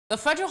The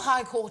Federal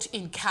High Court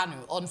in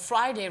Kano on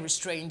Friday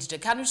restrained the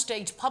Kano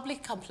State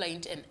Public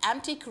Complaint and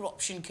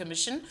Anti-Corruption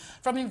Commission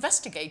from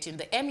investigating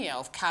the Emir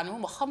of Kano,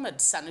 Mohammed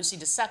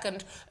Sanusi II,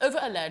 over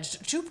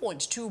alleged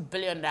 2.2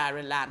 billion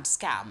naira land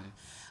scam.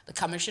 The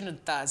commission on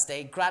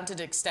Thursday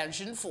granted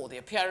extension for the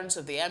appearance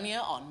of the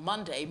Emir on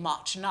Monday,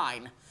 March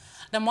 9.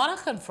 The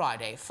monarch on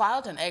Friday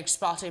filed an ex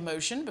parte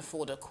motion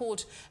before the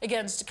court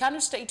against Kano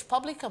State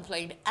Public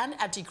Complaint and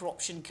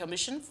Anti-Corruption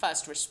Commission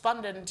first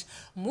respondent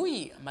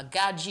Mui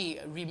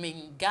Magaji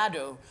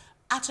Rimingado,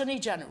 Attorney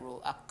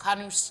General of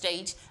Kano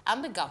State,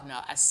 and the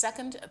Governor as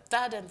second,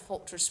 third and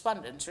fourth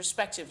respondents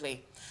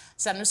respectively.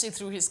 Sanusi,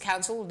 through his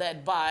counsel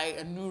led by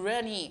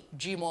Nureni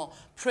Jimo,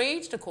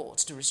 prayed the court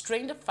to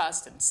restrain the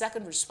first and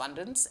second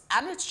respondents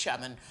and its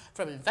chairman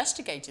from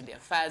investigating the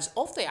affairs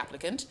of the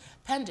applicant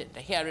pending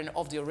the hearing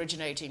of the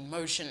originating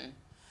motion.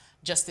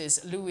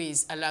 Justice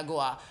Louis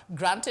Alagoa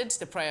granted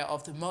the prayer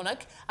of the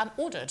monarch and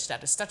ordered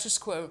that the status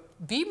quo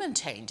be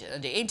maintained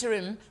in the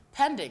interim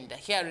pending the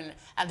hearing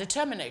and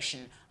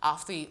determination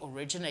of the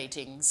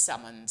originating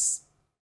summons.